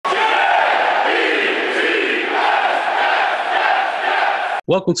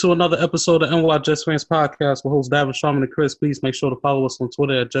Welcome to another episode of NY Jets Fans Podcast with hosts Davin Sharman and Chris. Please make sure to follow us on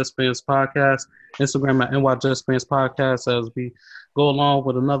Twitter at Jets Fans Podcast, Instagram at NY Jets Fans Podcast as we go along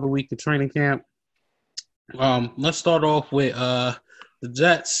with another week of training camp. Let's start off with the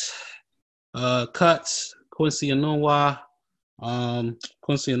Jets cuts. Quincy Enunwa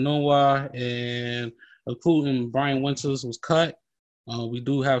and including Brian Winters was cut. We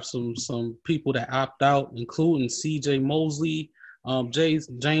do have some people that opt out, including C.J. Mosley, James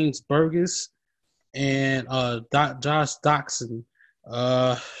Burgess, and Josh Doxson.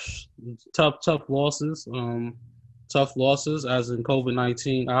 Tough losses. Tough losses as in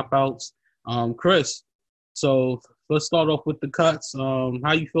COVID-19 opt-outs. Chris, so let's start off with the cuts.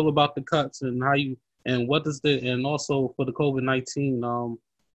 How you feel about the cuts and and also for the COVID-19,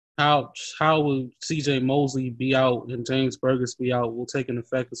 how will C.J. Mosley be out and James Burgess be out will take an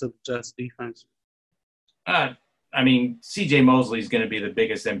effect into the Jets defense? C.J. Mosley is going to be the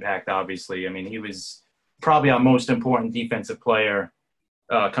biggest impact, obviously. I mean, he was probably our most important defensive player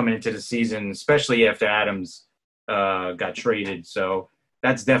coming into the season, especially after Adams got traded. So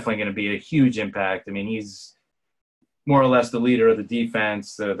that's definitely going to be a huge impact. I mean, he's more or less the leader of the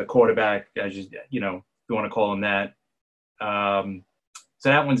defense, the quarterback, as you want to call him that. So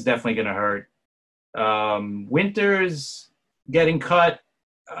that one's definitely going to hurt. Winters getting cut,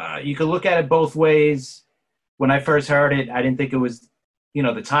 you could look at it both ways. When I first heard it, I didn't think it was,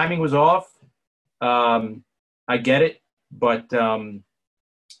 the timing was off. I get it, but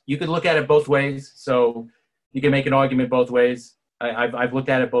you could look at it both ways. So you can make an argument both ways. I've looked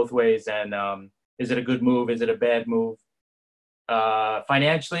at it both ways, and is it a good move? Is it a bad move?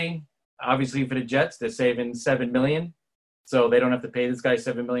 Financially, obviously for the Jets, they're saving $7 million, so they don't have to pay this guy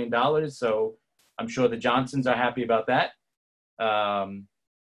 $7 million. So I'm sure the Johnsons are happy about that.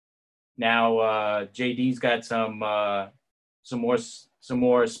 Now JD's got some more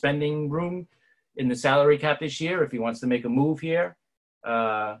spending room in the salary cap this year if he wants to make a move here.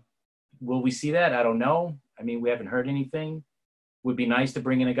 Will we see that? I don't know. I mean, we haven't heard anything. Would be nice to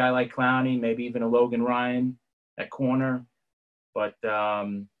bring in a guy like Clowney, maybe even a Logan Ryan at corner. But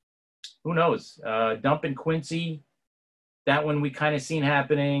who knows? Dumping Quincy, that one we kind of seen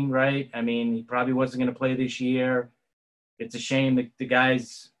happening, right? I mean, he probably wasn't going to play this year. It's a shame that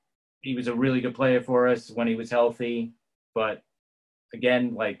he was a really good player for us when he was healthy. But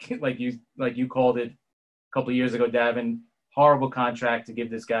again, like you called it a couple of years ago, Davin, horrible contract to give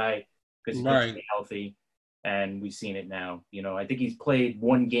this guy because he couldn't stay healthy. And we've seen it now. I think he's played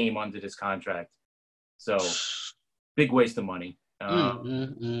one game under this contract. So big waste of money.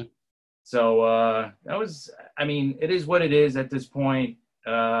 So that was, it is what it is at this point.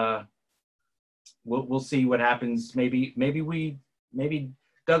 We'll see what happens. Maybe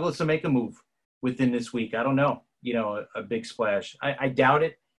Douglas will make a move within this week. I don't know, a big splash. I doubt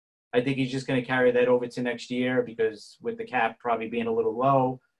it. I think he's just going to carry that over to next year because with the cap probably being a little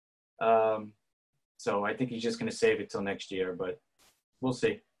low. So I think he's just going to save it till next year, but we'll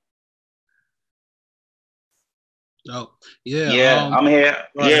see. Oh, yeah. Yeah, I'm here.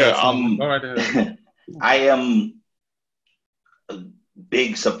 I am a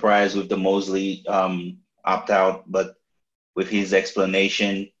big surprise with the Mosley opt-out, but with his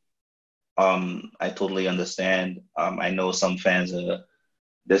explanation, I totally understand. I know some fans are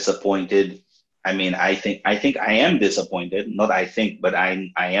disappointed. I think I am disappointed. Not I think, but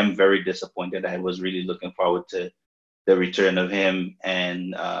I am very disappointed. I was really looking forward to the return of him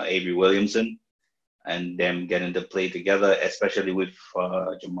and Avery Williamson and them getting to play together, especially with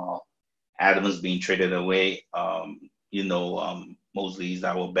Jamal Adams being traded away. Mosley is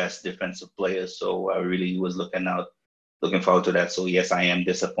our best defensive player, so I really was looking forward to that. So yes, I am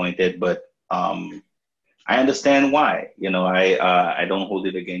disappointed, but I understand why. I don't hold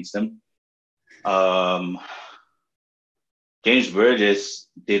it against him. James Burgess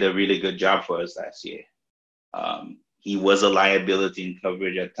did a really good job for us last year. He was a liability in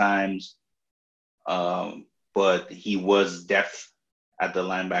coverage at times, but he was depth at the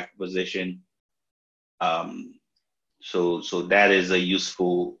linebacker position. So that is a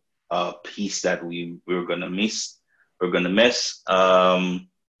useful piece that we're gonna miss. We're gonna miss. Josh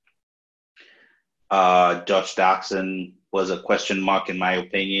Doxson was a question mark in my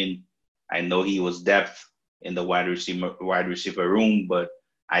opinion. I know he was depth in the wide receiver room, but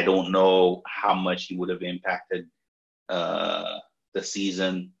I don't know how much he would have impacted the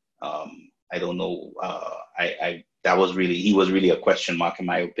season. I don't know. He was really a question mark in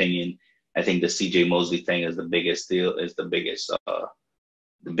my opinion. I think the C.J. Mosley thing is the biggest deal. Is the biggest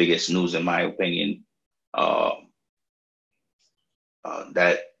news in my opinion.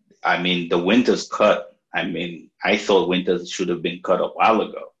 The Winters cut I mean, I thought Winters should have been cut a while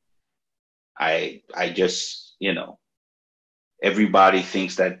ago. I just, everybody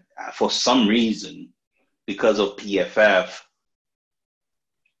thinks that for some reason, because of PFF,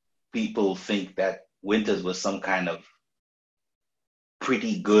 people think that Winters was some kind of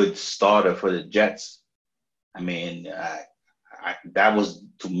pretty good starter for the Jets. I mean, that was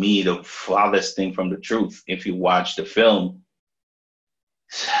to me the farthest thing from the truth. If you watch the film,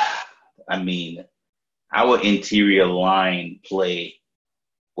 I mean, our interior line play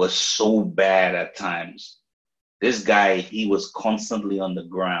was so bad at times. This guy, he was constantly on the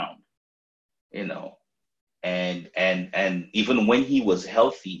ground, and even when he was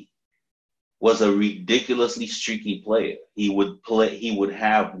healthy, was a ridiculously streaky player. He would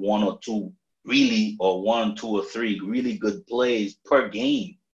have one or two one, two or three really good plays per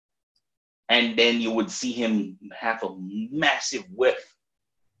game. And then you would see him have a massive whiff,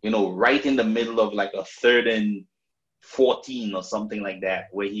 right in the middle of like a 3rd and 14 or something like that,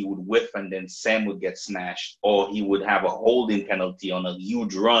 where he would whiff and then Sam would get smashed, or he would have a holding penalty on a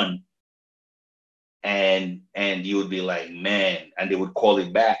huge run. And you would be like, man, and they would call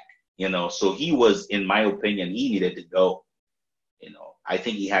it back, So he was, in my opinion, he needed to go. I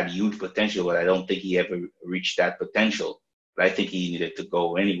think he had huge potential, but I don't think he ever reached that potential. But I think he needed to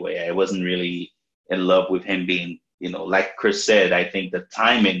go anyway. I wasn't really in love with him being, like Chris said, I think the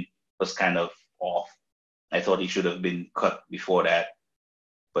timing was kind of off. I thought he should have been cut before that.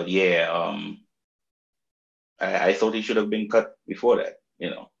 But yeah, I thought he should have been cut before that,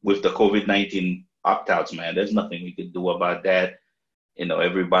 with the COVID-19 opt-outs, man. There's nothing we could do about that.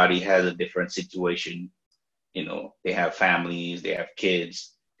 Everybody has a different situation. They have families, they have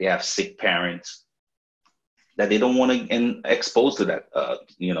kids, they have sick parents that they don't want to expose to that,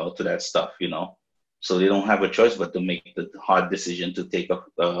 to that stuff, So they don't have a choice but to make the hard decision to take a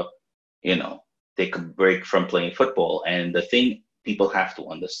break from playing football. And the thing people have to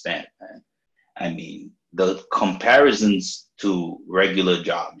understand, man, I mean, the comparisons to regular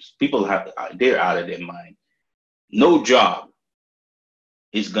jobs, they're out of their mind. No job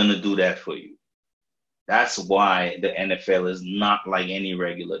is going to do that for you. That's why the NFL is not like any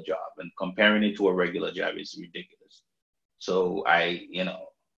regular job, and comparing it to a regular job is ridiculous. So they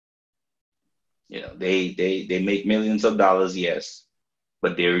make millions of dollars, yes,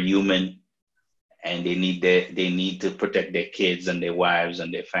 but they're human, and they need to protect their kids and their wives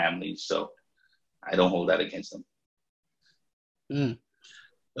and their families. So I don't hold that against them.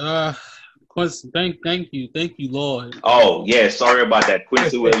 Quincy, thank you, Lord. Oh yeah, sorry about that,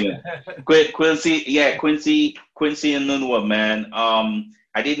 Quincy Williams. Quincy Enunwa, man. I'm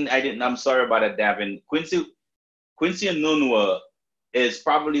sorry about that, Davin. Quincy Enunwa is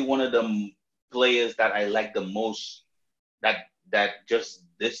probably one of the players that I like the most. That just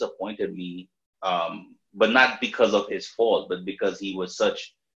disappointed me. But not because of his fault, but because he was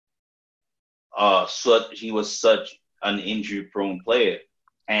such an injury-prone player.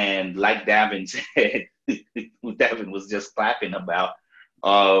 And like Davin said, who Davin was just clapping about,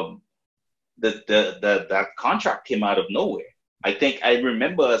 that contract came out of nowhere. I think I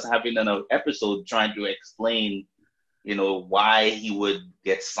remember us having an episode trying to explain, why he would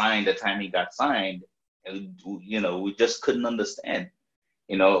get signed the time he got signed. And, we just couldn't understand,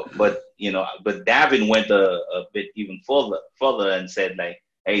 but Davin went a bit even further and said like,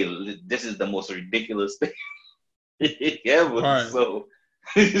 hey, this is the most ridiculous thing ever. Right.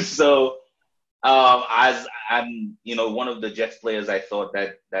 So as I'm, one of the Jets players, I thought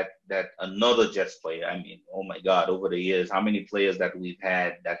that another Jets player, I mean, oh my God, over the years, how many players that we've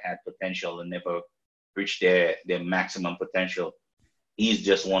had that had potential and never reached their maximum potential. He's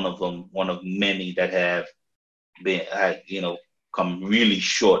just one of them, one of many that have been, come really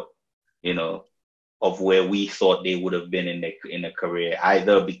short, of where we thought they would have been in a career,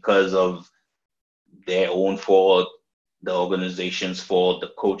 either because of their own fault, the organization's fault, the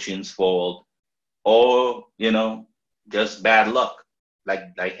coaching's fault, or, just bad luck,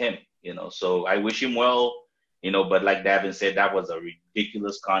 like him, So I wish him well, but like Davin said, that was a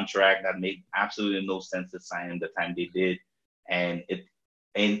ridiculous contract that made absolutely no sense to sign him the time they did. And it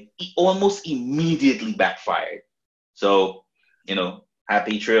almost immediately backfired. So,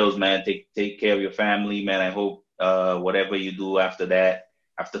 happy trails, man. Take care of your family, man. I hope whatever you do after that,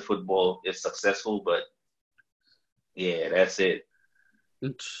 after football, is successful. But yeah, that's it.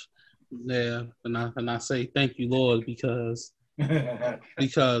 Yeah, and I say thank you, Lord, because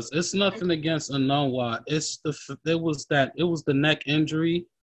it's nothing against Enunwa. It was the neck injury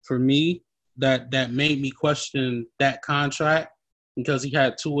for me that made me question that contract, because he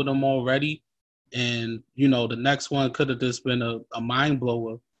had 2 of them already, and the next one could have just been a mind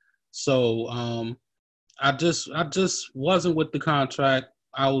blower. So I just wasn't with the contract.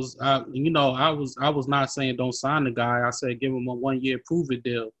 I was not saying don't sign the guy. I said give him a 1 year prove it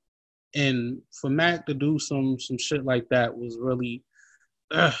deal. And for Mac to do some shit like that was really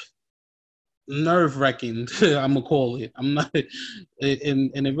nerve wracking. I'm gonna call it. I'm not, and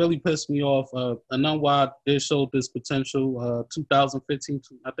it really pissed me off. And then why they showed this potential 2015,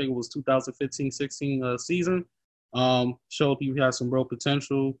 I think it was 2015-16 season. Showed he had some real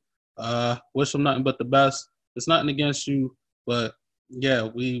potential. Wish him nothing but the best. It's nothing against you, but yeah,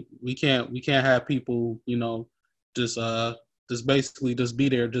 we can't have people, just basically just be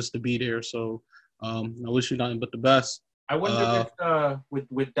there just to be there. So I wish you nothing but the best. I wonder if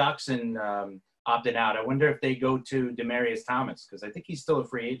with Doxson opting out, I wonder if they go to Demaryius Thomas, because I think he's still a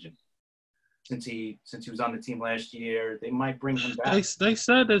free agent since he was on the team last year. They might bring him back. They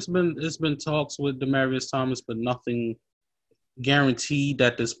said it's been talks with Demaryius Thomas, but nothing guaranteed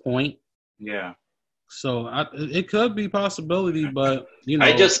at this point. Yeah. So it could be possibility, but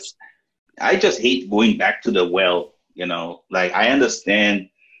I just hate going back to the well. Like I understand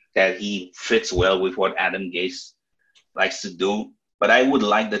that he fits well with what Adam Gase likes to do, but I would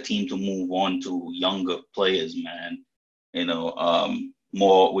like the team to move on to younger players, man.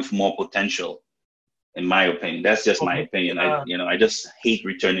 More with more potential, in my opinion. That's just my opinion. I just hate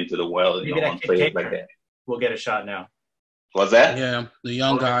returning to the well on players like that. We'll get a shot now. What's that? Yeah, the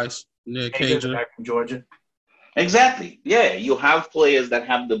young guys. Yeah, Cager back from Georgia. Exactly. Yeah, you have players that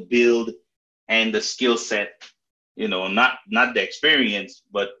have the build and the skill set. Not the experience,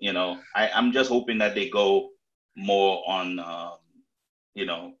 but I'm just hoping that they go more on,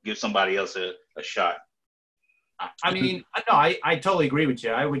 give somebody else a shot. I mean, no, I totally agree with you.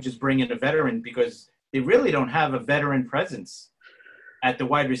 I would just bring in a veteran because they really don't have a veteran presence at the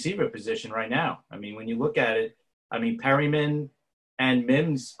wide receiver position right now. I mean, when you look at it, I mean, Perryman and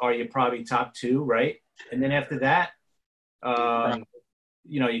Mims are your probably top two, right? And then after that,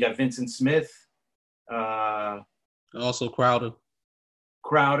 you got Vincent Smith. Also Crowder,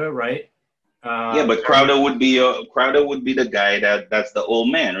 right? Yeah, but Crowder would be the guy that's the old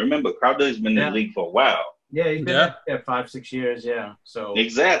man. Remember, Crowder has been in the league for a while. Yeah, he's been there 5-6 years. Yeah, so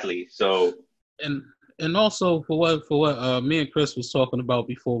exactly. So and also for what me and Chris was talking about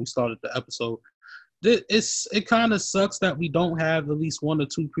before we started the episode, it kind of sucks that we don't have at least 1 or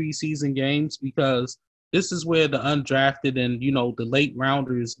 2 preseason games, because this is where the undrafted and the late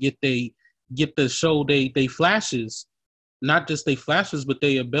rounders get to show they flashes, not just they flashes, but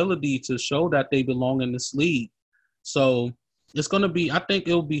their ability to show that they belong in this league. So it's going to be, I think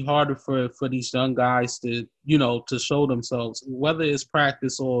it'll be harder for these young guys to, to show themselves, whether it's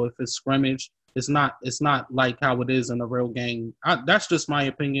practice or if it's scrimmage. It's not like how it is in a real game. That's just my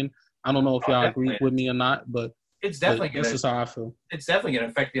opinion. I don't know if y'all agree with me or not, but it's definitely this is how I feel. It's definitely going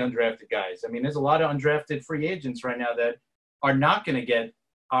to affect the undrafted guys. I mean, there's a lot of undrafted free agents right now that are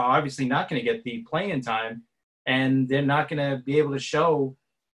obviously not going to get the playing time, and they're not going to be able to show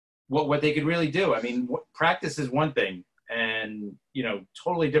what they could really do. I mean, practice is one thing, and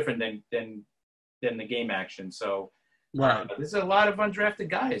totally different than the game action. So, right, there's a lot of undrafted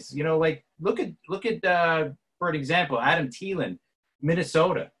guys. Like look at for an example, Adam Thielen,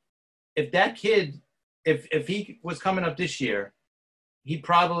 Minnesota. If that kid, if he was coming up this year, he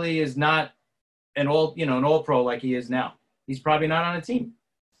probably is not an all pro like he is now. He's probably not on a team.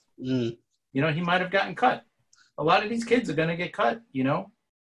 Mm. He might have gotten cut. A lot of these kids are going to get cut,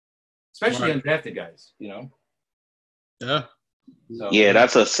 especially undrafted guys, Yeah. So, yeah,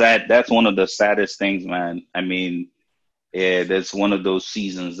 that's one of the saddest things, man. I mean, yeah, that's one of those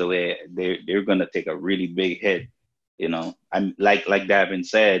seasons the way they're going to take a really big hit. I'm like Davin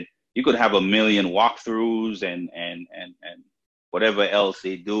said, you could have 1 million walkthroughs and whatever else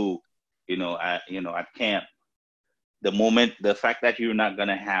they do, at camp. The fact that you're not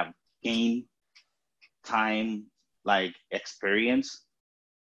gonna have game time like experience,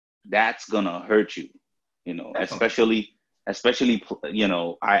 that's gonna hurt you. Especially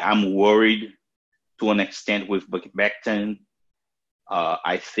I'm worried to an extent with Becton. I'm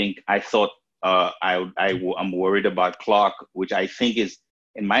worried about Clark, which I think is,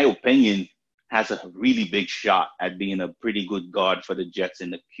 in my opinion, has a really big shot at being a pretty good guard for the Jets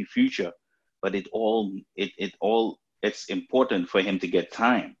in the future. But it's important for him to get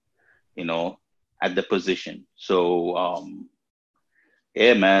time, at the position. So,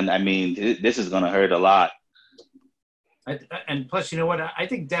 yeah, man, I mean, this is going to hurt a lot. And plus, you know what? I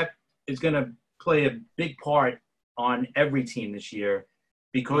think depth is going to play a big part on every team this year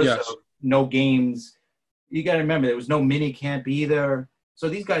because of no games. You got to remember, there was no mini camp either. So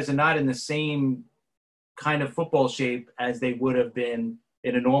these guys are not in the same kind of football shape as they would have been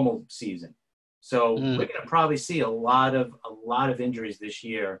in a normal season. So we're going to probably see a lot of injuries this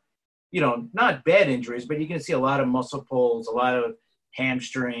year. Not bad injuries, but you're going to see a lot of muscle pulls, a lot of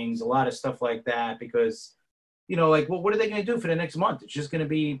hamstrings, a lot of stuff like that because, what are they going to do for the next month? It's just going to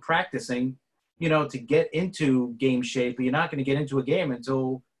be practicing, to get into game shape, but you're not going to get into a game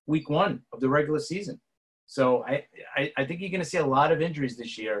until week 1 of the regular season. So I think you're going to see a lot of injuries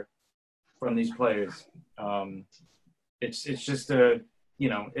this year from these players. It's just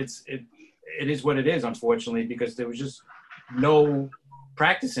it is what it is, unfortunately, because there was just no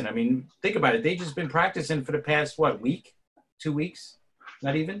practicing. I mean, think about it. They just been practicing for the past, week, 2 weeks?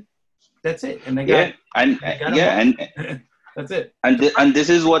 Not even? That's it. And they got that's it. And this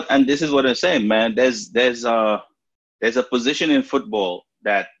is what I'm saying, man. There's a position in football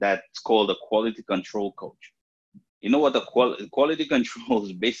that's called a quality control coach. You know what the quality control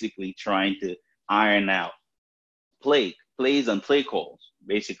is basically trying to iron out plays and play calls,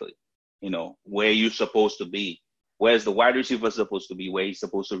 basically. Where you're supposed to be, where's the wide receiver supposed to be, where he's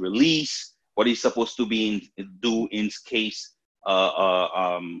supposed to release, what he's supposed to do in case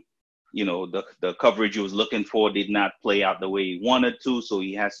the coverage he was looking for did not play out the way he wanted to, so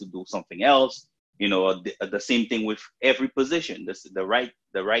he has to do something else. The same thing with every position. The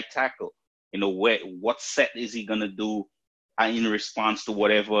right tackle. What set is he gonna do in response to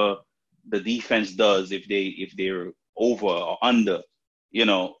whatever the defense does if they're over or under.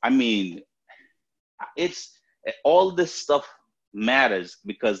 I mean, it's all this stuff matters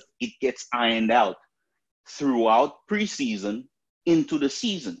because it gets ironed out throughout preseason into the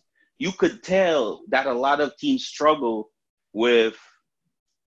season. You could tell that a lot of teams struggle with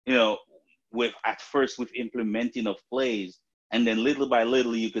at first with implementing of plays, and then little by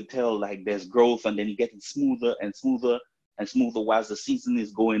little you could tell like there's growth, and then you get smoother and smoother and smoother while the season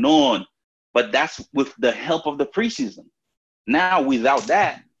is going on. But that's with the help of the preseason. Now, without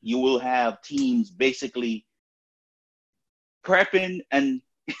that, you will have teams basically prepping and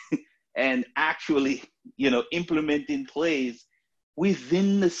and actually, implementing plays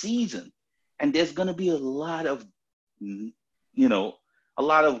within the season. And there's going to be a lot of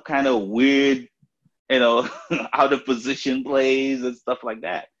kind of weird, out of position plays and stuff like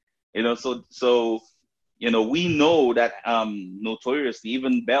that. So we know that notoriously,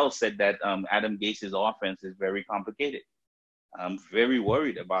 even Bell said that Adam Gase's offense is very complicated. I'm very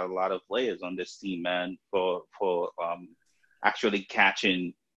worried about a lot of players on this team, man, for actually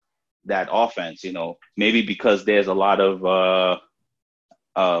catching that offense. Maybe because there's a lot of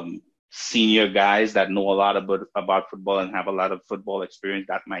senior guys that know a lot about football and have a lot of football experience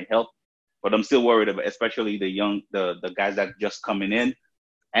that might help. But I'm still worried about, especially the guys that just coming in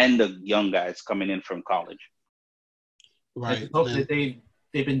and the young guys coming in from college. Right. I just hope that they've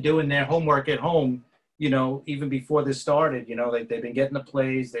been doing their homework at home, even before this started. They've been getting the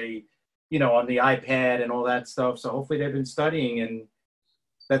plays, on the iPad and all that stuff. So hopefully they've been studying, and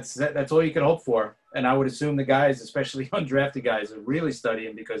that's all you can hope for. And I would assume the guys, especially undrafted guys, are really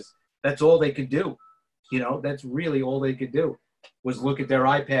studying because that's all they could do. That's really all they could do was look at their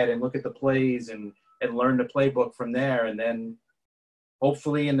iPad and look at the plays and learn the playbook from there. And then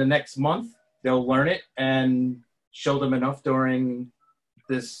hopefully in the next month, they'll learn it and show them enough during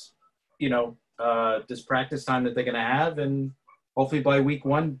this, this practice time that they're going to have. And hopefully by week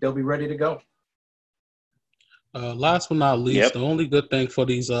 1, they'll be ready to go. Last but not least, The only good thing for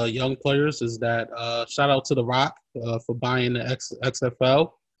these young players is that shout out to The Rock for buying the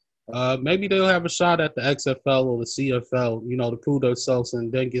XFL. Maybe they'll have a shot at the XFL or the CFL, to prove themselves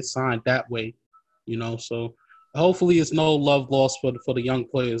and then get signed that way, So hopefully it's no love lost for the young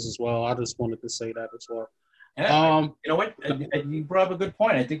players as well. I just wanted to say that as well. Yeah, you know what? You brought up a good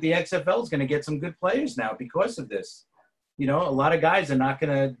point. I think the XFL is going to get some good players now because of this. A lot of guys are not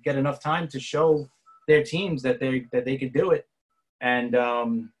going to get enough time to show their teams that they could do it, and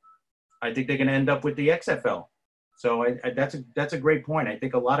I think they're going to end up with the XFL. So that's a great point. I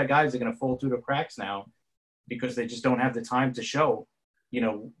think a lot of guys are going to fall through the cracks now because they just don't have the time to show,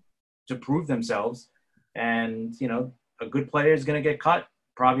 to prove themselves. And a good player is going to get cut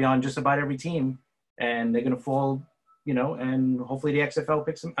probably on just about every team, and they're going to fall, and hopefully the XFL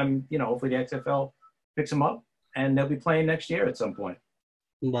picks them. Hopefully the XFL picks them up, and they'll be playing next year at some point.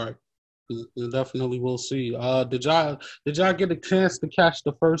 Right. Definitely, we'll see. Did y'all get a chance to catch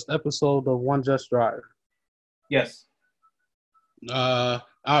the first episode of One Just Drive? Yes. I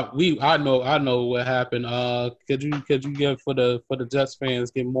know what happened. Could you get for the Jets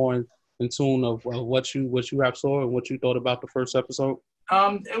fans get more in tune of what you have saw and what you thought about the first episode?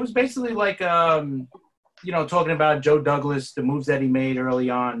 It was basically like talking about Joe Douglas, the moves that he made early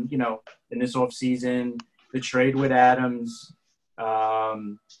on, in this offseason, the trade with Adams.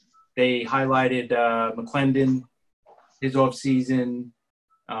 They highlighted McClendon, his offseason.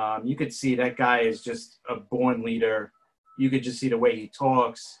 You could see that guy is just a born leader. You could just see the way he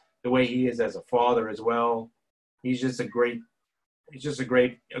talks, the way he is as a father as well. He's just a great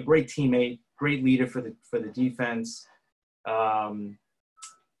teammate, great leader for the defense. That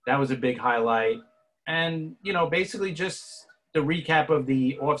was a big highlight. And, basically just the recap of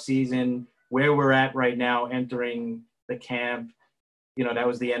the offseason, where we're at right now, entering the camp. That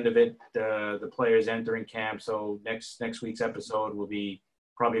was the end of it, the players entering camp. So next week's episode will be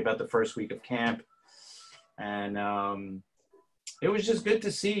probably about the first week of camp. And it was just good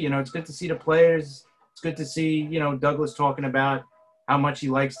to see. It's good to see the players. It's good to see, Douglas talking about how much he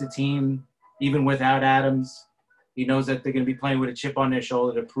likes the team, even without Adams. He knows that they're going to be playing with a chip on their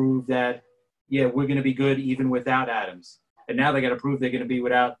shoulder to prove that, yeah, we're going to be good even without Adams. And now they got to prove they're going to be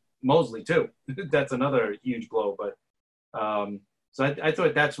without Mosley too. That's another huge blow. But so I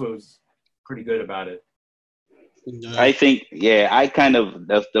thought that's what was pretty good about it. I think, I kind of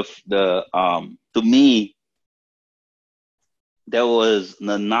to me, there was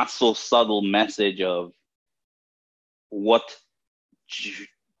the not so subtle message of what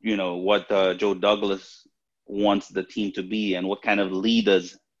Joe Douglas wants the team to be and what kind of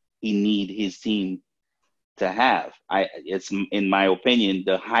leaders he need his team to have. It's in my opinion,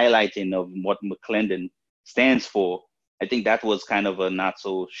 the highlighting of what McClendon stands for. I think that was kind of a not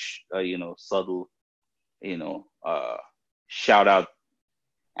so subtle, shout out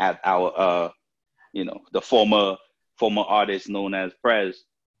at our the former artist known as Prez.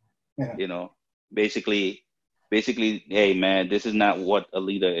 Yeah. Basically, hey man, this is not what a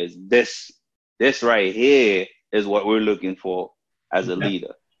leader is. This right here is what we're looking for as a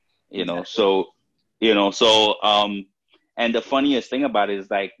leader. So and the funniest thing about it is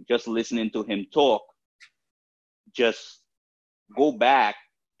like just listening to him talk, just go back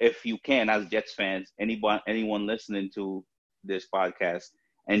if you can as Jets fans, anyone listening to this podcast,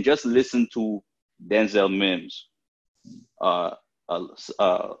 and just listen to Denzel Mims, Lamichael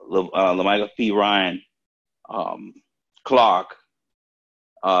P. Ryan, Clark,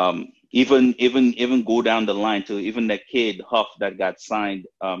 even go down the line to even the kid Huff that got signed,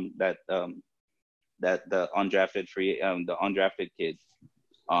 that the undrafted the undrafted kid.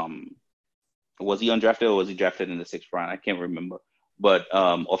 Was he undrafted or was he drafted in the 6th round? I can't remember. But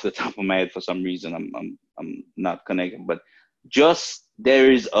off the top of my head, for some reason, I'm not connecting. But just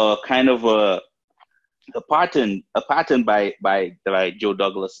there is a kind of a pattern by Joe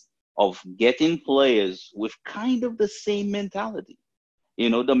Douglas of getting players with kind of the same mentality.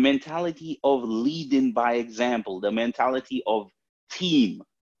 The mentality of leading by example, the mentality of team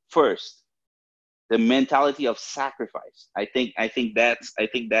first, the mentality of sacrifice. I think that's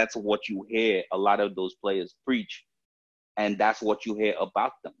what you hear a lot of those players preach, and that's what you hear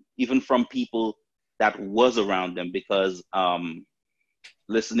about them, even from people that was around them. Because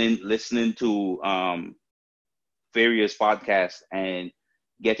listening to various podcasts and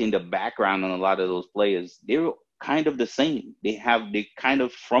getting the background on a lot of those players, they're kind of the same. They kind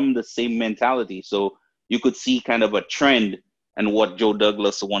of from the same mentality. So you could see kind of a trend and what Joe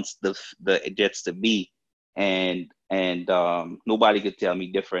Douglas wants the Jets to be, and nobody could tell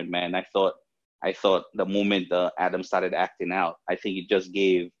me different, man. I thought the moment Adam started acting out, I think it just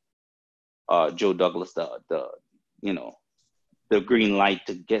gave Joe Douglas the green light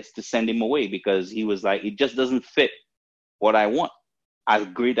to send him away, because he was like, it just doesn't fit what I want. As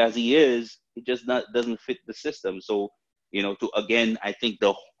great as he is, it just doesn't fit the system. So I think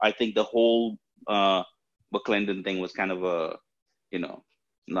the whole McClendon thing was kind of a,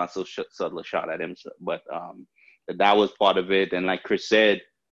 not so subtle shot at him, but that was part of it. And like Chris said,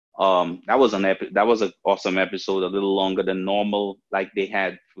 that was an awesome episode, a little longer than normal, like they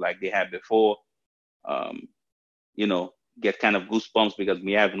had before. Get kind of goosebumps because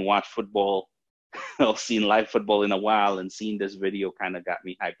we haven't watched football or seen live football in a while, and seeing this video kind of got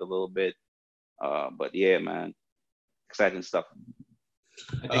me hyped a little bit. But yeah, man, exciting stuff.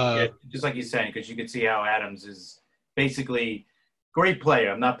 I think, just like you're saying, because you could see how Adams is basically great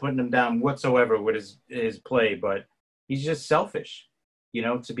player. I'm not putting him down whatsoever with his play, but he's just selfish.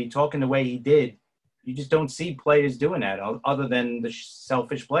 To be talking the way he did, you just don't see players doing that other than the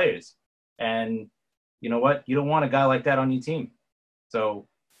selfish players. And you know what? You don't want a guy like that on your team. So,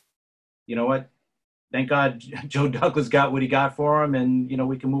 you know what? Thank God Joe Douglas got what he got for him, and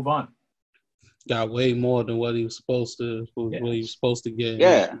we can move on. Got way more than what he was supposed to get.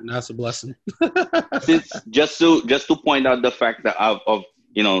 Yeah, and that's a blessing. just to point out the fact that of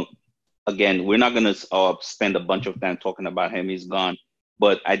again, we're not gonna spend a bunch of time talking about him. He's gone.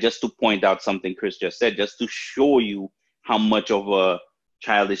 But just to point out something Chris just said, just to show you how much of a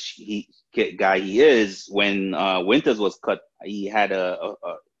childish guy he is, when Winters was cut, he had a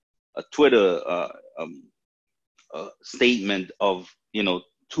Twitter statement of,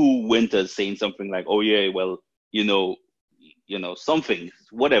 two Winters saying something like, "Oh yeah, well, something,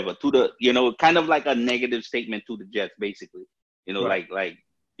 whatever, to the, kind of like a negative statement to the Jets, basically, Right.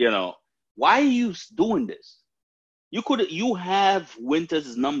 why are you doing this? You have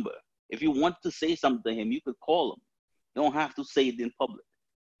Winters' number. If you want to say something to him, you could call him. You don't have to say it in public,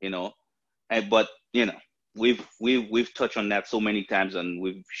 but we've touched on that so many times, and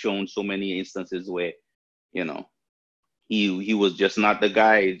we've shown so many instances where, he was just not the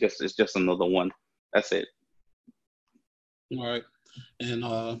guy. It's just another one. That's it. All right. And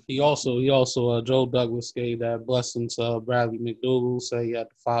he also Joe Douglas gave that blessing to Bradley McDougald, say he had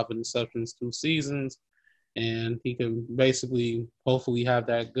 5 interceptions 2 seasons, and he can basically hopefully have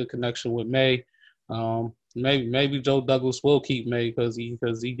that good connection with May. Maybe Joe Douglas will keep May because he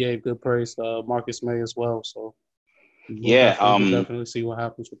gave good praise to Marcus May as well. So we'll definitely see what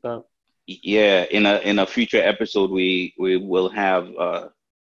happens with that. Yeah, in a future episode, we will have our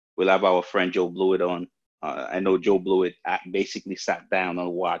friend Joe Blewett on. I know Joe Blewett basically sat down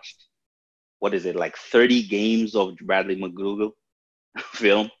and watched, what is it, like 30 games of Bradley McDougald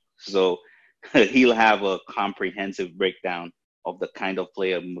film. So he'll have a comprehensive breakdown of the kind of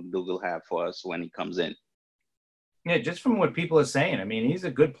player McDougald have for us when he comes in. Yeah, just from what people are saying, I mean, he's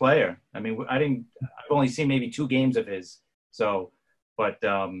a good player. I mean, I've only seen maybe 2 games of his. So, but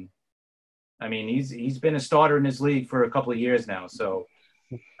I mean, he's been a starter in this league for a couple of years now. So,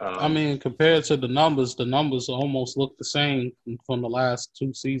 I mean, compared to the numbers almost look the same from the last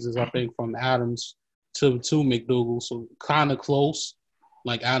 2 seasons. I think from Adams to McDougald, so kind of close.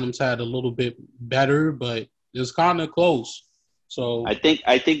 Like Adams had a little bit better, but it's kind of close. So I think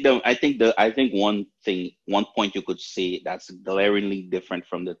one point you could say that's glaringly different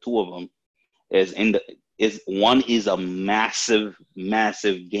from the two of them is one is a massive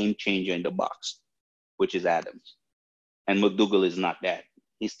game changer in the box, which is Adams, and McDougald is not that.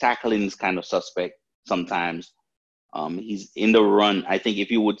 His tackling is kind of suspect sometimes. He's in the run. I think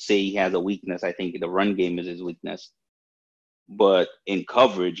if you would say he has a weakness, I think the run game is his weakness. But in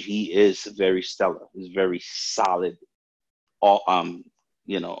coverage, he is very stellar. He's very solid.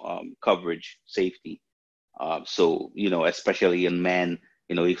 Coverage, safety. So especially in man,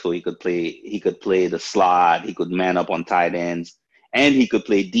 so he could play the slot. He could man up on tight ends, and he could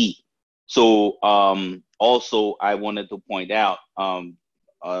play deep. So also I wanted to point out,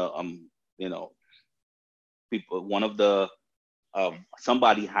 people. One of the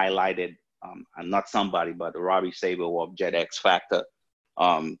somebody highlighted, not somebody, but Robbie Sabo of Jet X Factor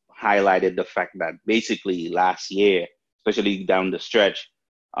highlighted the fact that basically last year, especially down the stretch,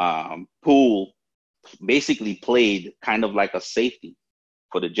 Poole basically played kind of like a safety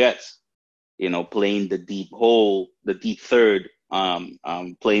for the Jets. Playing the deep hole, the deep third,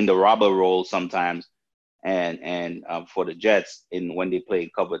 playing the robber role sometimes, and for the Jets when they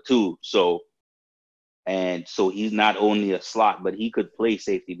play cover 2. So he's not only a slot, but he could play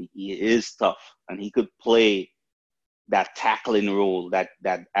safety. He is tough, and he could play that tackling role that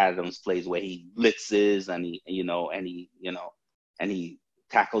Adams plays, where he blitzes and he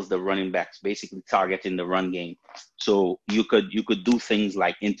tackles the running backs, basically targeting the run game. So you could do things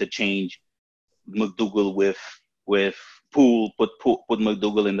like interchange McDougald with Poole, put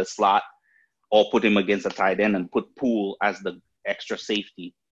McDougald in the slot, or put him against a tight end and put Poole as the extra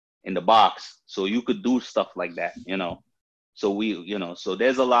safety in the box. So you could do stuff like that, So so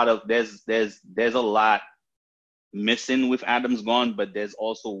there's a lot missing with Adams gone, but there's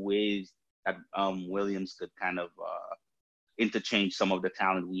also ways that Williams could kind of interchange some of the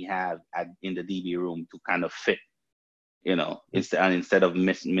talent we have in the DB room to kind of fit, instead of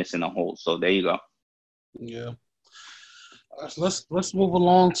missing a hole. So there you go. Yeah. Let's move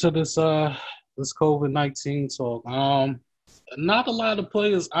along to this COVID-19 talk. Not a lot of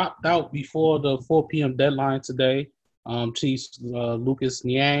players opt out before the 4 p.m. deadline today. Chiefs Lucas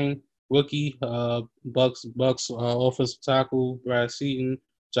Niang, rookie, Bucks offensive tackle Brad Seaton,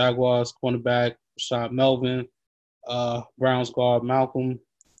 Jaguars cornerback Rashad Melvin, Browns guard Malcolm,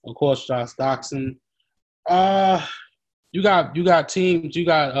 of course Josh Doctson. You got teams. You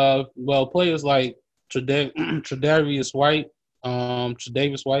got players like Tre'Davious White, and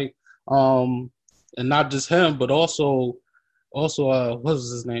not just him, but also what's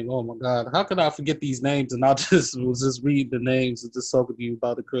his name? Oh my God, how could I forget these names? And I was just reading the names and just talking to you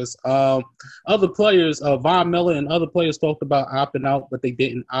about it, Chris. Other players, Von Miller and other players talked about opting out, but they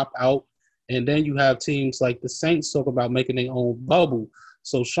didn't opt out. And then you have teams like the Saints talk about making their own bubble.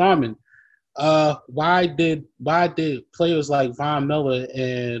 So Sharman, why did players like Von Miller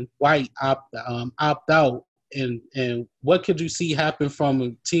and White opt out, and what could you see happen from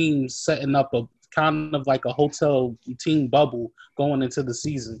a team setting up a kind of like a hotel team bubble going into the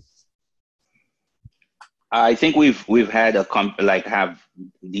season? I think we've had have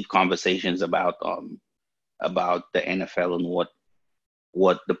deep conversations about the NFL and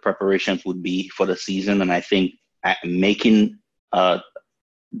what the preparations would be for the season, and I think making kind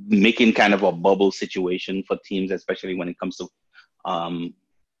of a bubble situation for teams, especially when it comes to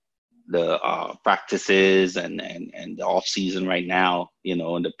the practices and the off season right now,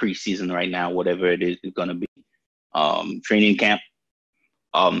 and the preseason right now, whatever it is going to be, training camp,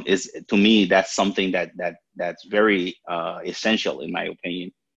 is, to me, that's something that's very essential in my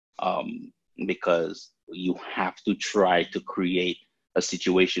opinion, because you have to try to create a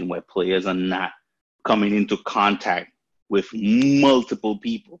situation where players are not coming into contact with multiple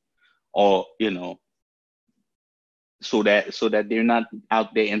people, or so that they're not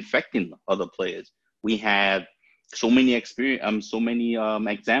out there infecting other players. We have so many examples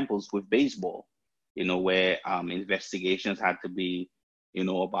with baseball, where investigations had to be,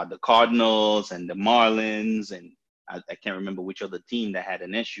 about the Cardinals and the Marlins, and I can't remember which other team that had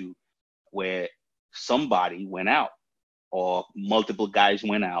an issue where somebody went out, or multiple guys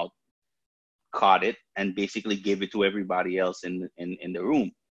went out, caught it, and basically gave it to everybody else in the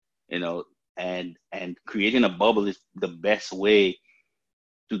room, and creating a bubble is the best way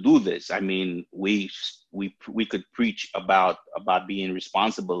to do this. I mean, we could preach about being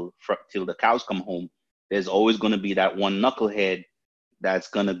responsible till the cows come home. There's always going to be that one knucklehead that's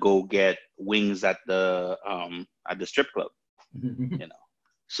going to go get wings at the strip club.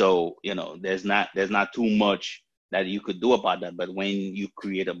 So there's not too much that you could do about that. But when you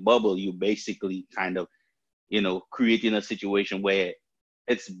create a bubble, you basically kind of creating a situation where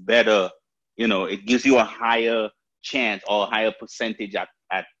it's better, it gives you a higher chance or a higher percentage at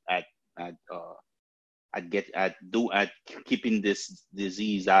keeping this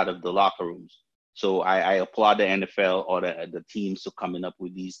disease out of the locker rooms. So I applaud the NFL or the teams for coming up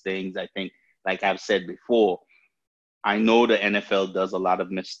with these things. I think, like I've said before, I know the NFL does a lot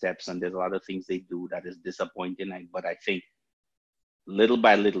of missteps and there's a lot of things they do that is disappointing. But I think little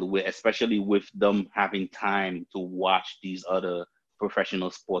by little, especially with them having time to watch these other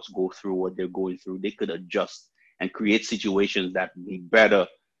professional sports go through what they're going through, they could adjust and create situations that better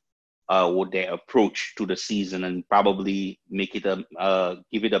with their approach to the season, and probably make it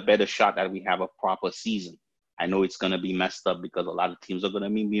give it a better shot that we have a proper season. I know it's going to be messed up because a lot of teams are going to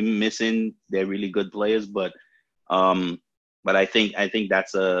be missing their really good players, but I think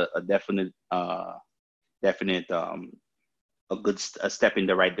that's a definite a step in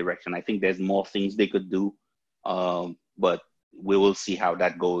the right direction. I think there's more things they could do, but we will see how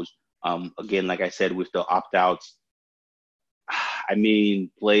that goes. Again, like I said, with the opt-outs, I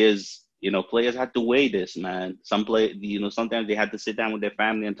mean, players had to weigh this, man. Sometimes they had to sit down with their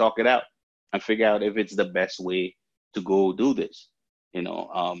family and talk it out and figure out if it's the best way to go do this.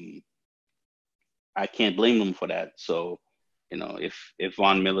 I can't blame them for that. So, if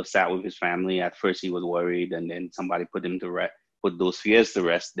Von Miller sat with his family, at first he was worried, and then somebody put those fears to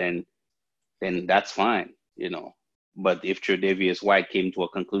rest, then that's fine, But if Tre'Davious White came to a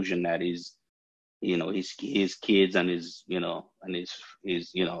conclusion that his kids and his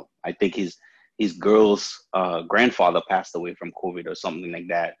I think his girl's grandfather passed away from COVID or something like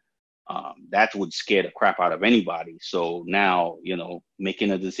that, that would scare the crap out of anybody. So now,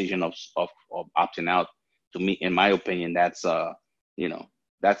 making a decision of opting out, to me, in my opinion, that's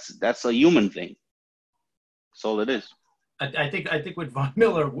that's a human thing. That's all it is. I think with Von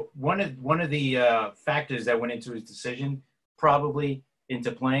Miller, one of the factors that went into his decision, probably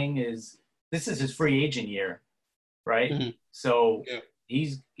into playing, is this is his free agent year, right? Mm-hmm. So yeah.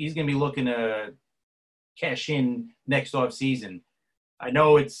 He's going to be looking to cash in next off season. I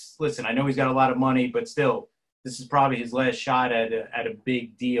know he's got a lot of money, but still, this is probably his last shot at a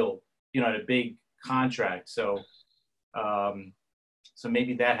big deal, at a big contract. So, so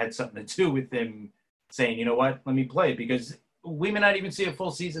maybe that had something to do with him saying, you know what, let me play, because we may not even see a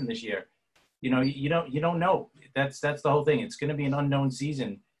full season this year. You don't know. That's the whole thing. It's going to be an unknown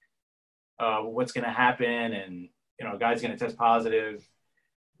season. What's going to happen, and a guy's going to test positive.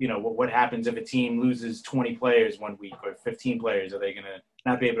 What happens if a team loses 20 players one week or 15 players? Are they going to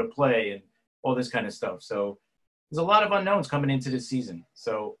not be able to play, and all this kind of stuff? So there's a lot of unknowns coming into this season.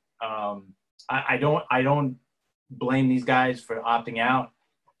 So I don't blame these guys for opting out.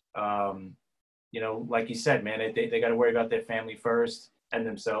 Like you said, man, they got to worry about their family first and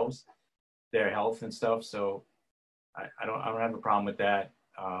themselves, their health and stuff. So I don't have a problem with that.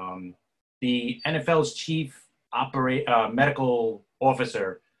 the NFL's chief medical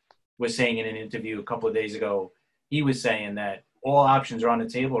officer was saying in an interview a couple of days ago, he was saying that all options are on the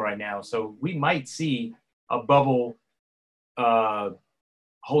table right now. So we might see a bubble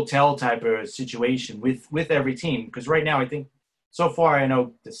hotel type of situation with every team. Because right now, I think so far, I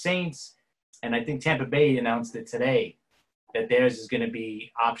know the Saints and I think Tampa Bay announced it today that theirs is going to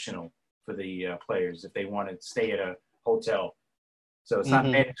be optional for the players if they want to stay at a hotel. So it's not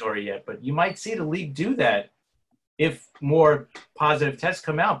mandatory yet, but you might see the league do that if more positive tests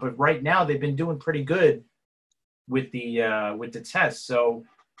come out. But right now, they've been doing pretty good with the tests. So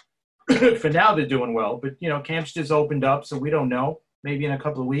for now, they're doing well. But, camps just opened up, so we don't know. Maybe in a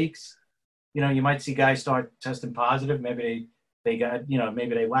couple of weeks, you might see guys start testing positive. Maybe they got,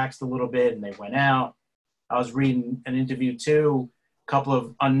 maybe they laxed a little bit and they went out. I was reading an interview, too. A couple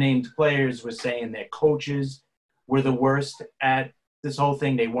of unnamed players were saying their coaches were the worst at this whole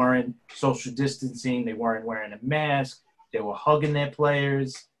thing. They weren't social distancing. They weren't wearing a mask. They were hugging their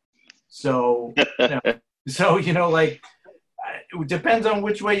players. So, it depends on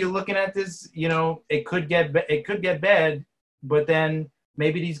which way you're looking at this. It could get bad, but then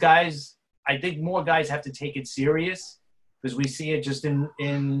maybe these guys, I think more guys have to take it serious because we see it just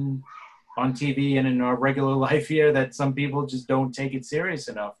on TV and in our regular life here that some people just don't take it serious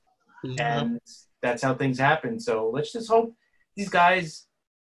enough. And that's how things happen. So let's just hope these guys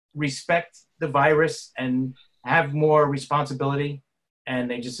respect the virus and have more responsibility.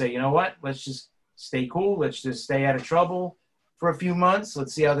 And they just say, you know what, let's just stay cool. Let's just stay out of trouble for a few months.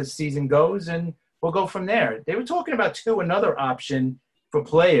 Let's see how this season goes, and we'll go from there. They were talking about, too, another option for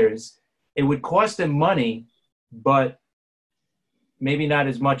players. It would cost them money, but maybe not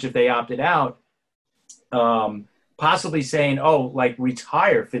as much if they opted out. Possibly saying,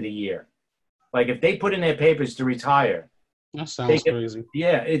 retire for the year. Like if they put in their papers to retire. That sounds crazy.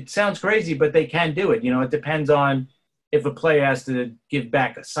 Yeah, it sounds crazy, but they can do it. It depends on if a player has to give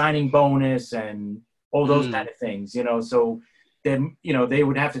back a signing bonus and all those kind of things, So then, they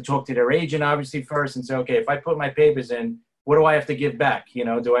would have to talk to their agent obviously first and say, okay, if I put my papers in, what do I have to give back?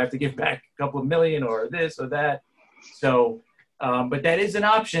 Do I have to give back a couple of million or this or that? So, but that is an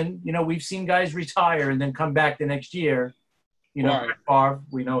option. We've seen guys retire and then come back the next year. Right. Brett Favre,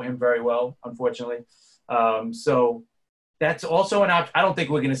 we know him very well, unfortunately. So that's also an option. I don't think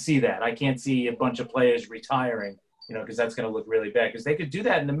we're going to see that. I can't see a bunch of players retiring, because that's going to look really bad. Because they could do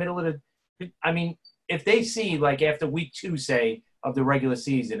that in the middle of if they see, like after week 2, say, of the regular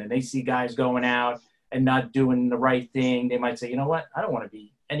season, and they see guys going out and not doing the right thing, they might say, you know what, I don't want to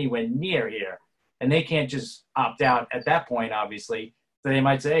be anywhere near here. And they can't just opt out at that point, obviously. So they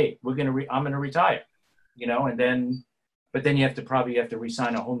might say, hey, I'm going to retire, but then you have to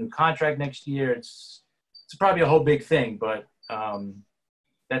re-sign a whole new contract next year. It's probably a whole big thing, but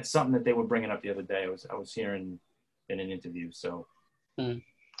that's something that they were bringing up the other day. I was hearing in an interview. So,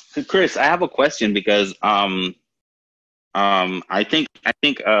 So Chris, I have a question because I think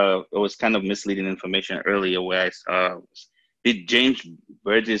it was kind of misleading information earlier where did James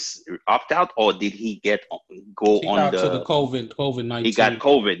Burgess opt out or did he to the COVID-19? He got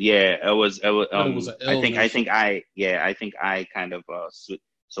COVID. Yeah, it was I think I kind of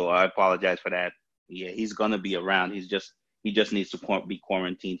so I apologize for that. Yeah, he's gonna be around. He just needs to be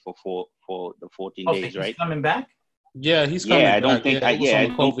quarantined for the 14 days, right? He's coming back? Yeah, he's coming back. I don't think I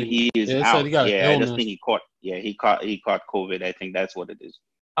think he is out. I just think he caught COVID. I think that's what it is.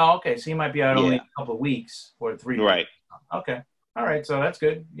 Oh, okay. So he might be out only a couple of weeks or 3 weeks. Right. Okay. All right. So that's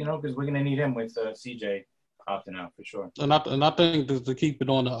good, because we're going to need him with CJ opting out for sure. And I think to keep it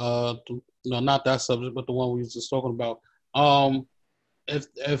on not that subject, but the one we was just talking about. If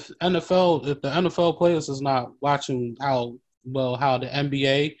the NFL players is not watching how the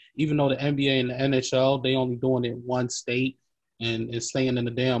NBA, even though the NBA and the NHL, they only doing it in one state and it's staying in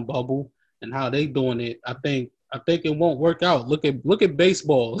the damn bubble, and how they doing it, I think it won't work out. Look at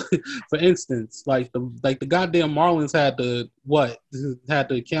baseball, for instance. Like the goddamn Marlins had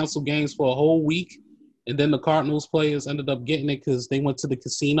to cancel games for a whole week, and then the Cardinals players ended up getting it because they went to the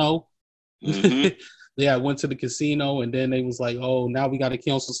casino. Mm-hmm. They went to the casino, and then they was like, oh, now we got to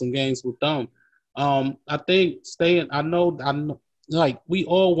cancel some games with them. I think I know, like, we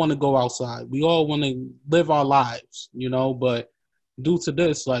all want to go outside. We all want to live our lives, but due to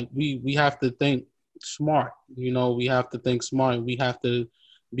this, like, we have to think smart. We have to think smart. We have to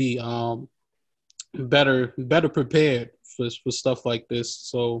be better prepared for stuff like this.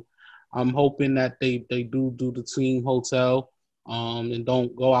 So I'm hoping that they do the team hotel and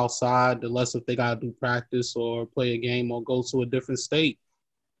don't go outside unless if they got to do practice or play a game or go to a different state.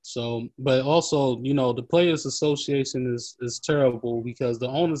 So, but also, you know, the Players Association is terrible because the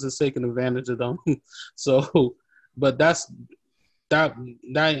owners is taking advantage of them. So, but that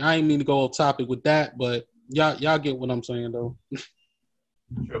I ain't mean to go off topic with that, but y'all get what I'm saying though.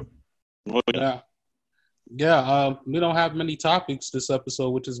 True. Yeah. Yeah, we don't have many topics this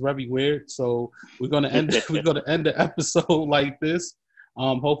episode, which is very weird. So we're gonna end the episode like this.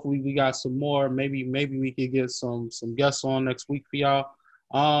 Hopefully we got some more. Maybe we could get some guests on next week for y'all.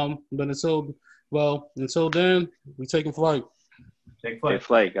 But until then, we taking flight. Take flight. Take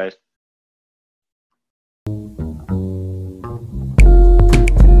flight, guys.